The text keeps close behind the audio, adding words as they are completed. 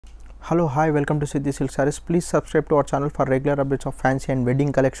Hello, hi, welcome to Siddhi Silks. Please subscribe to our channel for regular updates of fancy and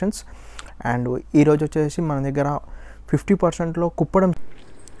wedding collections. And ee roju vachesi mana daggara 50% lo kuppadam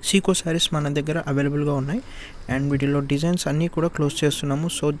sico sarees mana daggara available ga unnai and వీటిలో designs అన్నీ కూడా close చేస్తున్నాము.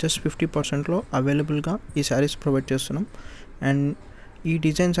 So just 50% లో అవైలబుల్గా ఈ saris provide చేస్తున్నాం. And ఈ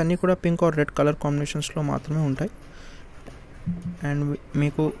designs అన్నీ కూడా పింక్ ఆర్ రెడ్ కలర్ కాంబినేషన్స్లో మాత్రమే ఉంటాయి. అండ్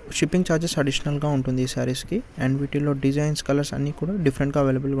మీకు షిప్పింగ్ ఛార్జెస్ అడిషనల్గా ఉంటుంది ఈ శారీస్కి. అండ్ వీటిలో డిజైన్స్ కలర్స్ అన్నీ కూడా డిఫరెంట్గా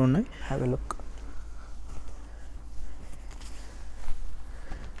అవైలబుల్గా ఉన్నాయి. Have a look.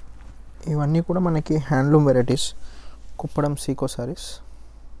 ఇవన్నీ కూడా మనకి handloom varieties Kuppadam Seeko saris.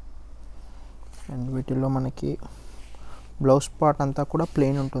 And వీటిల్లో మనకి బ్లౌజ్ పార్ట్ అంతా కూడా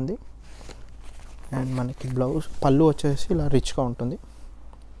ప్లెయిన్ ఉంటుంది. అండ్ మనకి పళ్ళు వచ్చేసి ఇలా రిచ్గా ఉంటుంది.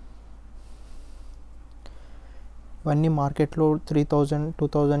 ఇవన్నీ మార్కెట్లో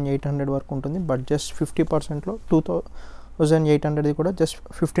 3000-2800 వరకు ఉంటుంది. బట్ జస్ట్ 50%లో 2800 కూడా జస్ట్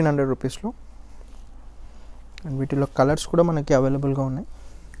 1500 రూపీస్లో. అండ్ వీటిలో కలర్స్ కూడా మనకి అవైలబుల్గా ఉన్నాయి.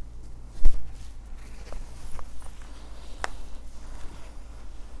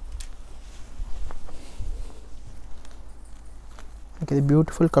 ఇది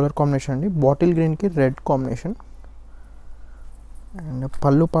బ్యూటిఫుల్ కలర్ కాంబినేషన్ అండి. బాటిల్ గ్రీన్కి రెడ్ కాంబినేషన్. అండ్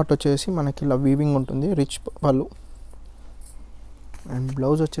పళ్ళు పార్ట్ వచ్చేసి మనకి ఇలా వీవింగ్ ఉంటుంది, రిచ్ పళ్ళు. అండ్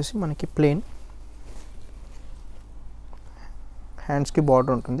బ్లౌజ్ వచ్చేసి మనకి ప్లెయిన్, హ్యాండ్స్కి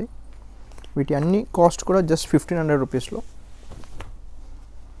బార్డర్ ఉంటుంది. వీటి అన్ని కాస్ట్ కూడా జస్ట్ 1500 రూపీస్లో.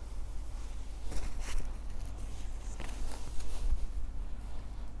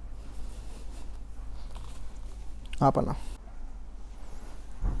 ఆపనా,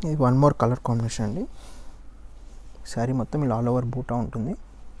 ఇది వన్ మోర్ కలర్ కాంబినేషన్ అండి. శారీ మొత్తం ఇలా ఆల్ ఓవర్ బూటా ఉంటుంది.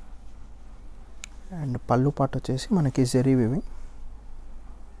 అండ్ పళ్ళు పార్ట్ వచ్చేసి మనకి zari weaving.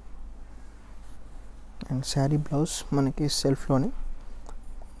 And sari blouse మనకి సెల్ఫ్లోని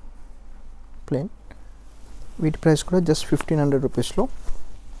ప్లెయిన్. వీటి ప్రైస్ కూడా జస్ట్ 1500 రూపీస్లో.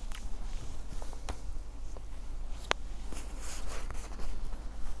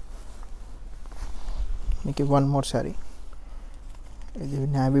 మీకు వన్ మోర్ శారీ, ఇది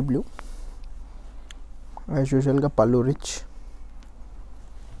నేవీ బ్లూ. యాజ్ యూజువల్గా పళ్ళు రిచ్.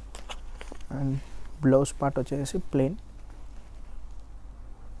 అండ్ బ్లౌజ్ పార్ట్ వచ్చేసి ప్లెయిన్,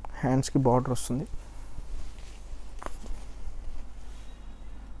 హ్యాండ్స్కి బార్డర్ వస్తుంది.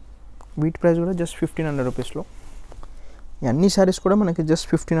 వీటి ప్రైస్ కూడా జస్ట్ 1500 రూపీస్లో. ఈ అన్ని శారీస్ కూడా మనకి just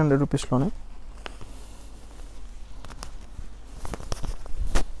 1500 రూపీస్లోనే.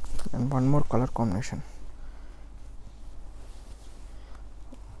 And one more colour combination,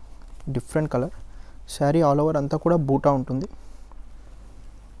 different colour. Sari all over అంతా కూడా బూటా ఉంటుంది.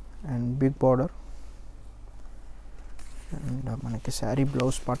 And big border. అండ్ మనకి శారీ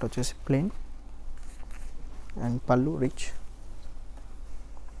బ్లౌజ్ పార్ట్ వచ్చేసి ప్లెయిన్. అండ్ పళ్ళు రిచ్.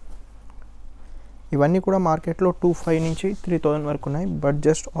 ఇవన్నీ కూడా మార్కెట్లో 2500 నుంచి 3000 వరకు ఉన్నాయి. బట్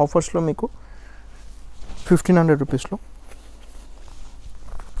జస్ట్ ఆఫర్స్లో మీకు 1500 రూపీస్లో.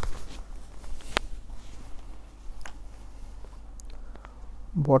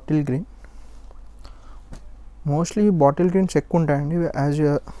 Bottle green, mostly bottle Greens ఎక్కువ ఉంటాయండి. యాజ్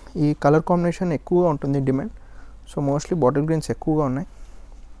ఈ కలర్ కాంబినేషన్ ఎక్కువగా ఉంటుంది demand. So mostly bottle Greens ఎక్కువగా ఉన్నాయి.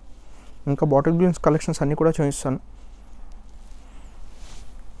 ఇంకా బాటిల్ గ్రీన్స్ కలెక్షన్స్ అన్నీ కూడా చూపిస్తాను.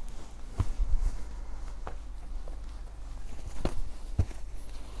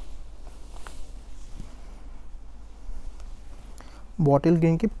 బాటిల్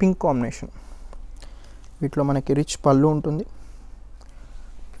గ్రీన్కి పింక్ కాంబినేషన్. వీటిలో మనకి రిచ్ పళ్ళు ఉంటుంది.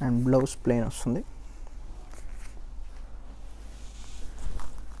 అండ్ బ్లౌజ్ ప్లెయిన్ వస్తుంది.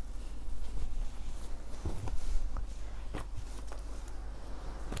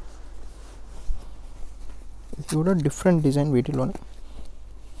 ఇది కూడా డిఫరెంట్ డిజైన్ వీటిలోనే.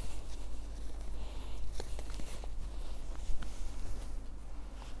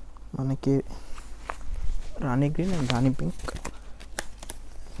 మనకి రాణి green and Rani pink.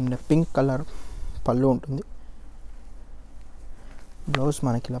 And pink colour పళ్ళు ఉంటుంది. బ్లౌజ్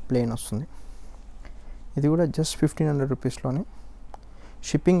మనకి ఇలా ప్లెయిన్ వస్తుంది. ఇది కూడా just 1500 రూపీస్లోనే.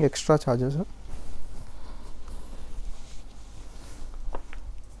 Shipping extra charges.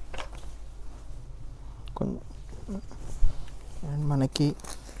 And మనకి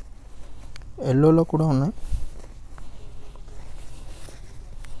ఎల్లోలో కూడా ఉన్నాయి.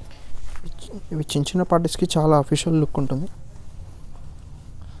 ఇవి చిన్న చిన్న పార్టీస్కి చాలా అఫీషియల్ లుక్ ఉంటుంది.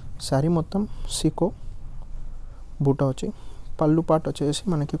 శారీ మొత్తం సీకో బూటా వచ్చి, పళ్ళు పార్ట్ వచ్చేసి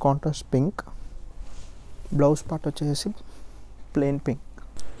మనకి కాంట్రాస్ట్ పింక్. బ్లౌజ్ పార్ట్ వచ్చేసి plain pink.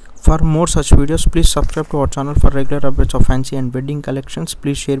 For more such videos, please subscribe to our channel for regular updates of fancy and wedding collections.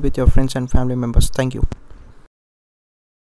 Please share with your friends and family members. Thank you.